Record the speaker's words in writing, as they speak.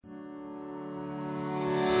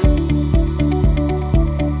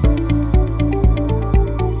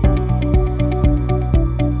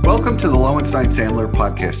to the Lowenstein Sandler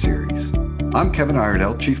podcast series. I'm Kevin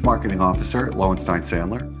Iredell, Chief Marketing Officer at Lowenstein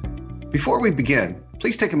Sandler. Before we begin,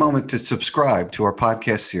 please take a moment to subscribe to our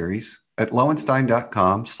podcast series at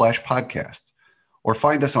lowenstein.com/podcast, or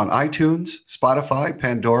find us on iTunes, Spotify,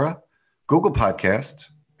 Pandora, Google Podcasts,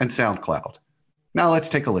 and SoundCloud. Now let's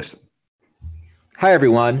take a listen. Hi,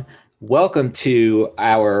 everyone. Welcome to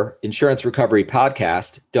our insurance recovery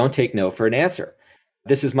podcast, Don't Take No for an Answer.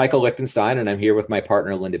 This is Michael Lichtenstein, and I'm here with my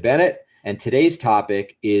partner, Linda Bennett. And today's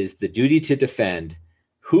topic is the duty to defend.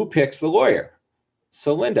 Who picks the lawyer?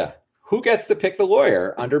 So, Linda, who gets to pick the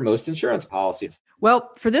lawyer under most insurance policies? Well,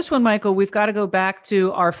 for this one, Michael, we've got to go back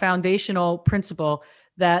to our foundational principle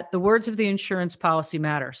that the words of the insurance policy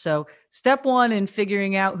matter. So step one in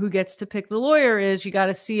figuring out who gets to pick the lawyer is you got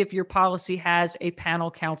to see if your policy has a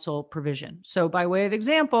panel counsel provision. So by way of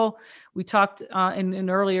example, we talked in an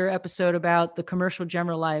earlier episode about the commercial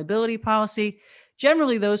general liability policy.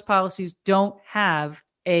 Generally, those policies don't have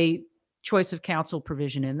a choice of counsel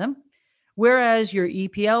provision in them. Whereas your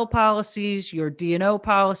EPL policies, your D&O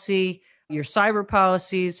policy, your cyber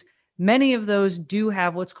policies, many of those do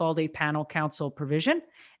have what's called a panel counsel provision.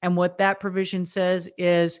 And what that provision says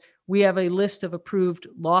is we have a list of approved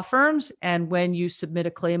law firms. And when you submit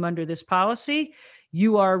a claim under this policy,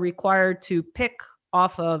 you are required to pick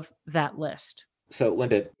off of that list. So,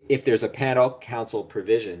 Linda, if there's a panel counsel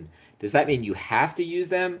provision, does that mean you have to use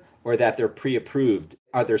them or that they're pre-approved?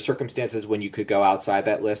 Are there circumstances when you could go outside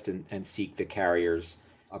that list and seek the carrier's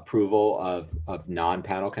approval of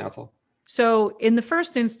non-panel counsel? So in the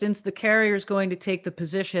first instance, the carrier is going to take the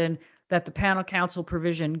position that the panel counsel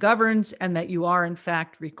provision governs and that you are in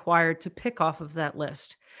fact required to pick off of that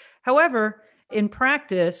list. However, in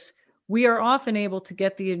practice, we are often able to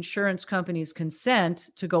get the insurance company's consent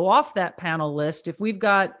to go off that panel list. If we've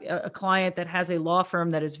got a client that has a law firm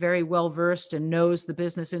that is very well versed and knows the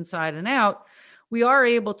business inside and out, we are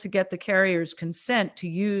able to get the carrier's consent to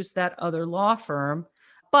use that other law firm.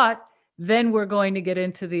 But then we're going to get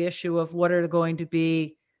into the issue of what are going to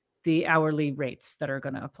be the hourly rates that are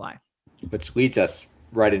going to apply. Which leads us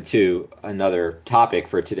right into another topic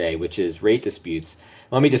for today, which is rate disputes.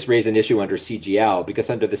 Let me just raise an issue under CGL,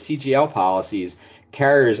 because under the CGL policies,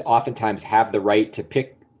 carriers oftentimes have the right to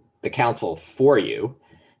pick the counsel for you.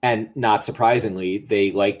 And not surprisingly,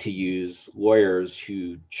 they like to use lawyers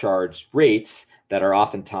who charge rates that are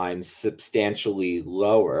oftentimes substantially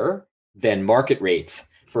lower than market rates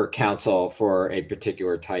for counsel for a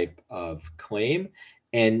particular type of claim.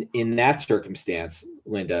 And in that circumstance,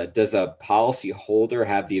 Linda, does a policy holder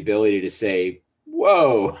have the ability to say,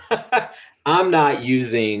 whoa, I'm not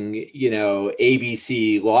using,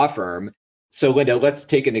 ABC law firm. So Linda, let's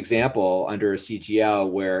take an example under a CGL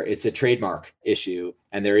where it's a trademark issue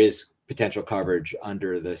and there is potential coverage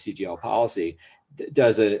under the CGL policy.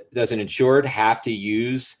 Does an insured have to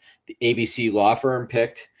use the ABC law firm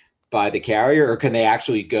picked by the carrier, or can they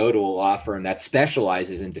actually go to a law firm that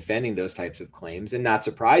specializes in defending those types of claims? And not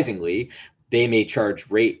surprisingly, they may charge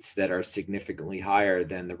rates that are significantly higher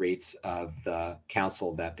than the rates of the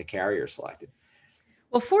counsel that the carrier selected.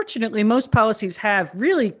 Well, fortunately, most policies have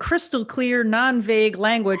really crystal clear, non-vague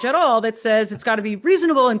language at all that says it's got to be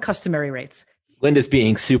reasonable and customary rates. Linda's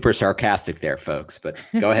being super sarcastic there, folks, but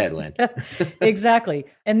go ahead, Lynn. Exactly.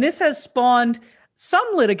 And this has spawned some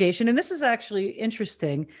litigation, and this is actually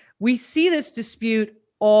interesting. We see this dispute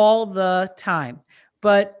all the time.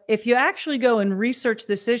 But if you actually go and research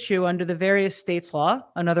this issue under the various states' law,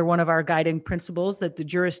 another one of our guiding principles that the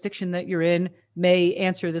jurisdiction that you're in may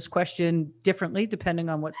answer this question differently depending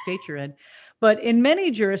on what state you're in. But in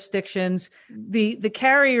many jurisdictions, the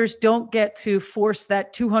carriers don't get to force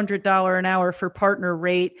that $200 an hour for partner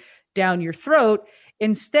rate down your throat.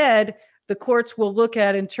 Instead, the courts will look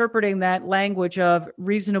at interpreting that language of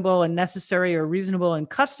reasonable and necessary or reasonable and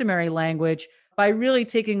customary language by really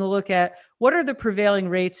taking a look at what are the prevailing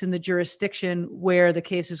rates in the jurisdiction where the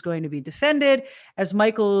case is going to be defended. As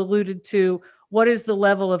Michael alluded to, what is the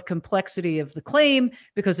level of complexity of the claim?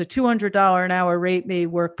 Because a $200 an hour rate may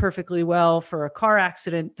work perfectly well for a car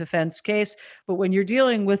accident defense case. But when you're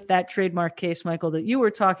dealing with that trademark case, Michael, that you were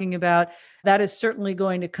talking about, that is certainly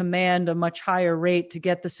going to command a much higher rate to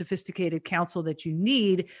get the sophisticated counsel that you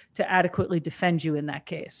need to adequately defend you in that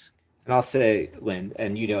case. And I'll say, Lynn,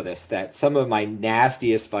 and you know this, that some of my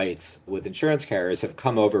nastiest fights with insurance carriers have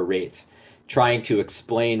come over rates, trying to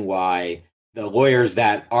explain why the lawyers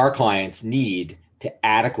that our clients need to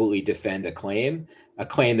adequately defend a claim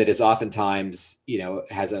that is oftentimes,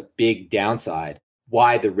 has a big downside,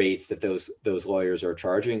 why the rates that those lawyers are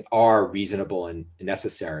charging are reasonable and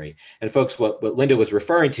necessary. And folks, what Linda was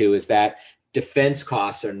referring to is that defense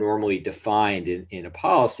costs are normally defined in a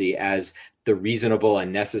policy as the reasonable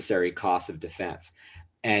and necessary cost of defense.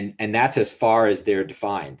 And that's as far as they're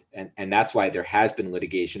defined. And that's why there has been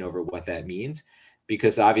litigation over what that means,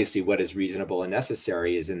 because obviously what is reasonable and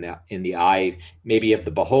necessary is in the eye, maybe of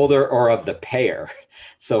the beholder or of the payer.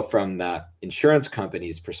 So from the insurance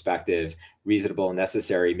company's perspective, reasonable and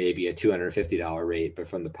necessary may be a $250 rate, but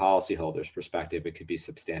from the policyholder's perspective, it could be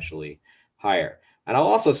substantially higher. And I'll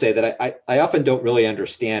also say that I often don't really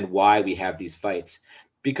understand why we have these fights,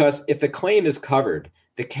 because if the claim is covered,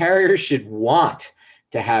 the carrier should want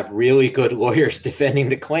to have really good lawyers defending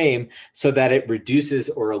the claim so that it reduces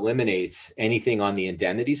or eliminates anything on the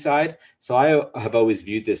indemnity side. So I have always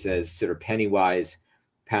viewed this as sort of penny wise,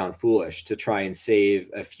 pound foolish, to try and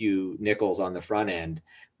save a few nickels on the front end,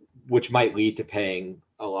 which might lead to paying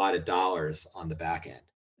a lot of dollars on the back end.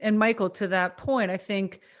 And Michael, to that point, I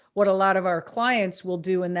think what a lot of our clients will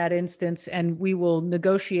do in that instance, and we will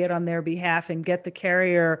negotiate on their behalf and get the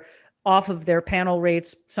carrier off of their panel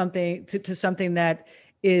rates something to something that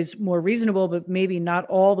is more reasonable, but maybe not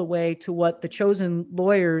all the way to what the chosen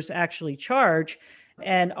lawyers actually charge.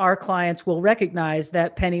 And our clients will recognize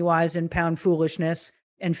that penny wise and pound foolishness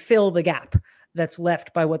and fill the gap that's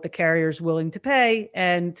left by what the carrier is willing to pay,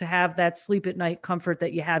 and to have that sleep at night comfort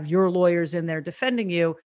that you have your lawyers in there defending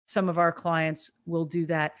you. Some of our clients will do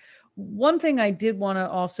that. One thing I did want to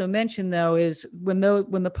also mention, though, is when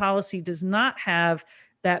the policy does not have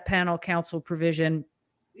that panel counsel provision,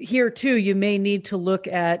 here too, you may need to look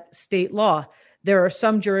at state law. There are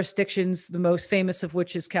some jurisdictions, the most famous of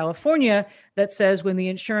which is California, that says when the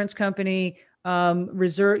insurance company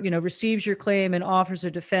receives your claim and offers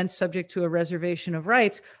a defense subject to a reservation of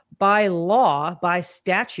rights, by law, by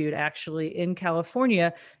statute, actually, in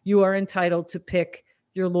California, you are entitled to pick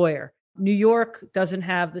your lawyer. New York doesn't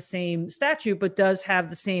have the same statute, but does have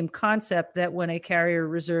the same concept that when a carrier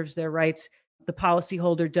reserves their rights, the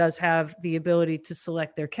policyholder does have the ability to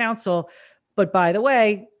select their counsel. But by the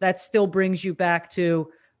way, that still brings you back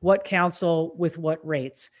to what counsel with what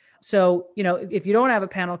rates. So, if you don't have a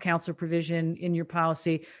panel counsel provision in your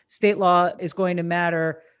policy, state law is going to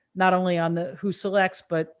matter not only on the who selects,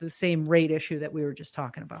 but the same rate issue that we were just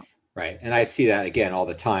talking about. Right. And I see that again all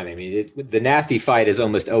the time. I mean, the nasty fight is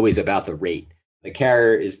almost always about the rate. The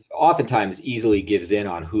carrier is oftentimes easily gives in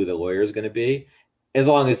on who the lawyer is going to be, as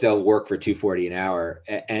long as they'll work for $240 an hour.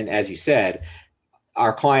 And as you said,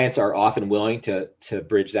 our clients are often willing to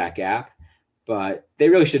bridge that gap, but they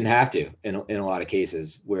really shouldn't have to in a lot of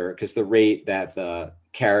cases, because the rate that the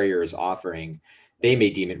carrier is offering, they may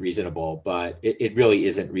deem it reasonable, but it really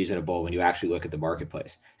isn't reasonable when you actually look at the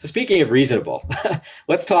marketplace. So speaking of reasonable,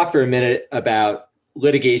 let's talk for a minute about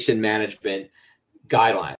litigation management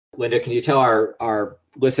guidelines. Linda, can you tell our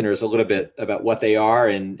listeners a little bit about what they are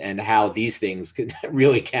and how these things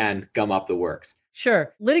really can gum up the works?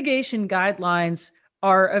 Sure. Litigation guidelines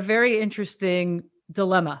are a very interesting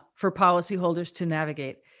dilemma for policyholders to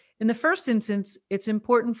navigate. In the first instance, it's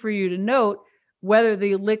important for you to note whether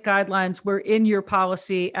the lit guidelines were in your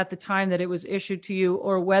policy at the time that it was issued to you,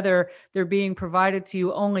 or whether they're being provided to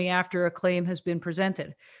you only after a claim has been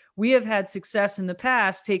presented. We have had success in the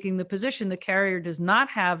past taking the position the carrier does not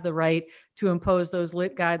have the right to impose those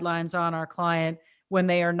lit guidelines on our client when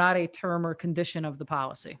they are not a term or condition of the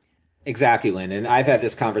policy. Exactly, Lynn. And I've had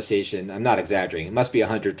this conversation, I'm not exaggerating, it must be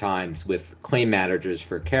 100 times with claim managers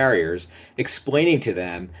for carriers, explaining to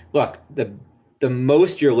them, look, the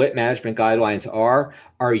most your lit management guidelines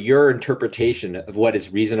are your interpretation of what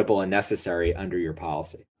is reasonable and necessary under your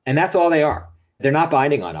policy. And that's all they are. They're not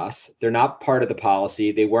binding on us. They're not part of the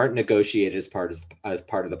policy. They weren't negotiated as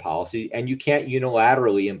part of the policy, and you can't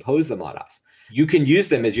unilaterally impose them on us. You can use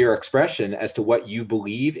them as your expression as to what you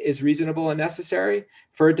believe is reasonable and necessary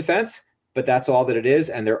for a defense, but that's all that it is,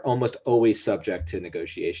 and they're almost always subject to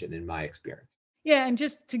negotiation in my experience. Yeah, and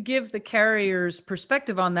just to give the carrier's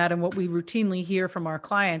perspective on that, and what we routinely hear from our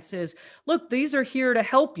clients is, look, these are here to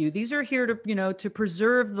help you. These are here to, to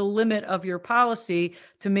preserve the limit of your policy,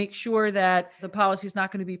 to make sure that the policy is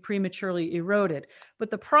not going to be prematurely eroded. But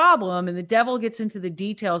the problem, and the devil gets into the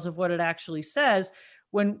details of what it actually says,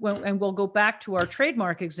 and we'll go back to our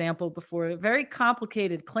trademark example before, a very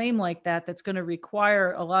complicated claim like that's going to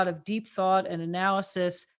require a lot of deep thought and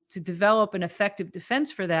analysis to develop an effective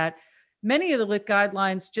defense for that. Many of the lit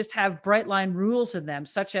guidelines just have bright line rules in them,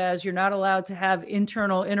 such as you're not allowed to have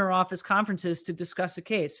internal inter-office conferences to discuss a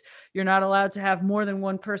case. You're not allowed to have more than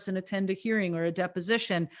one person attend a hearing or a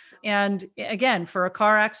deposition. And again, for a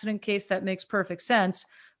car accident case, that makes perfect sense.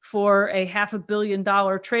 For a $500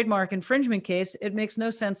 million trademark infringement case, it makes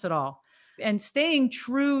no sense at all. And staying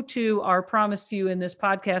true to our promise to you in this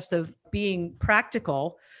podcast of being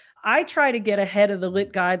practical, I try to get ahead of the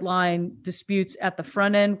lit guideline disputes at the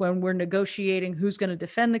front end when we're negotiating who's going to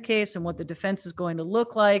defend the case and what the defense is going to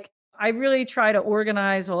look like. I really try to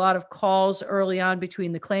organize a lot of calls early on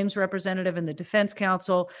between the claims representative and the defense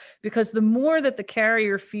counsel, because the more that the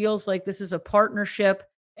carrier feels like this is a partnership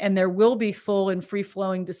and there will be full and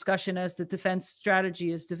free-flowing discussion as the defense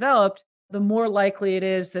strategy is developed, the more likely it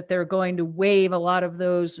is that they're going to waive a lot of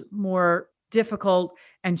those more difficult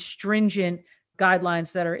and stringent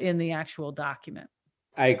guidelines that are in the actual document.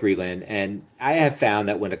 I agree, Lynn. And I have found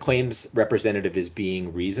that when a claims representative is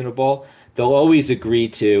being reasonable, they'll always agree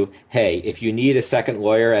to, hey, if you need a second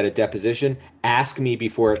lawyer at a deposition, ask me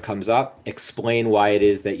before it comes up, explain why it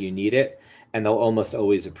is that you need it, and they'll almost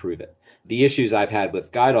always approve it. The issues I've had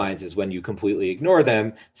with guidelines is when you completely ignore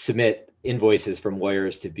them, submit invoices from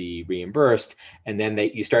lawyers to be reimbursed, and then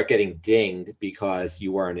you start getting dinged because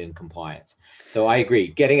you weren't in compliance. So I agree.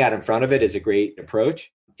 Getting out in front of it is a great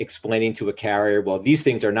approach. Explaining to a carrier, well, these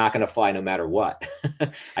things are not going to fly no matter what.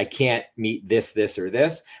 I can't meet this, or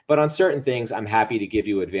this. But on certain things, I'm happy to give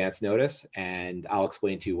you advance notice, and I'll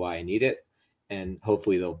explain to you why I need it. And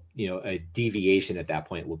hopefully a deviation at that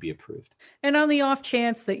point will be approved. And on the off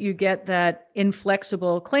chance that you get that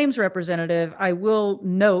inflexible claims representative, I will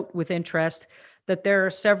note with interest that there are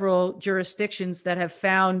several jurisdictions that have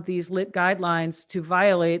found these lit guidelines to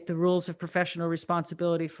violate the rules of professional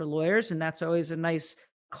responsibility for lawyers. And that's always a nice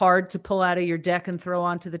card to pull out of your deck and throw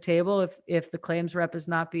onto the table if the claims rep is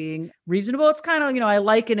not being reasonable. It's kind of, I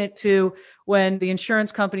liken it to when the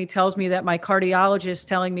insurance company tells me that my cardiologist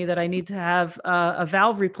telling me that I need to have a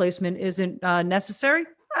valve replacement isn't necessary.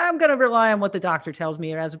 I'm going to rely on what the doctor tells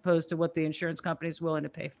me as opposed to what the insurance company is willing to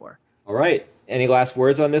pay for. All right. Any last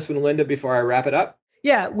words on this one, Linda, before I wrap it up?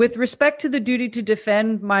 Yeah, with respect to the duty to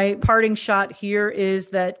defend, my parting shot here is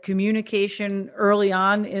that communication early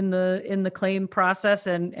on in the claim process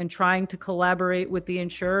and trying to collaborate with the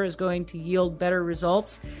insurer is going to yield better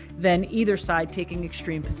results than either side taking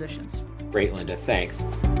extreme positions. Great, Linda. Thanks.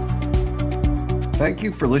 Thank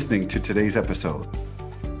you for listening to today's episode.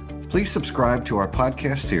 Please subscribe to our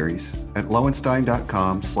podcast series at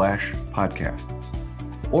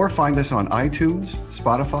lowenstein.com/podcasts or find us on iTunes,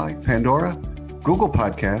 Spotify, Pandora, Google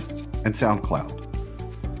Podcasts, and SoundCloud.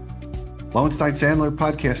 Lowenstein Sandler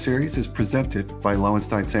podcast series is presented by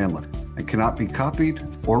Lowenstein Sandler and cannot be copied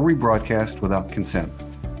or rebroadcast without consent.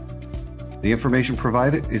 The information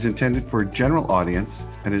provided is intended for a general audience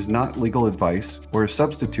and is not legal advice or a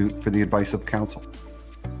substitute for the advice of counsel.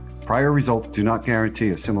 Prior results do not guarantee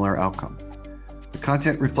a similar outcome. The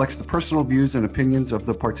content reflects the personal views and opinions of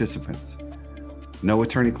the participants. No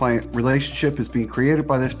attorney-client relationship is being created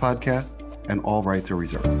by this podcast, and all rights are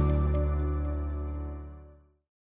reserved.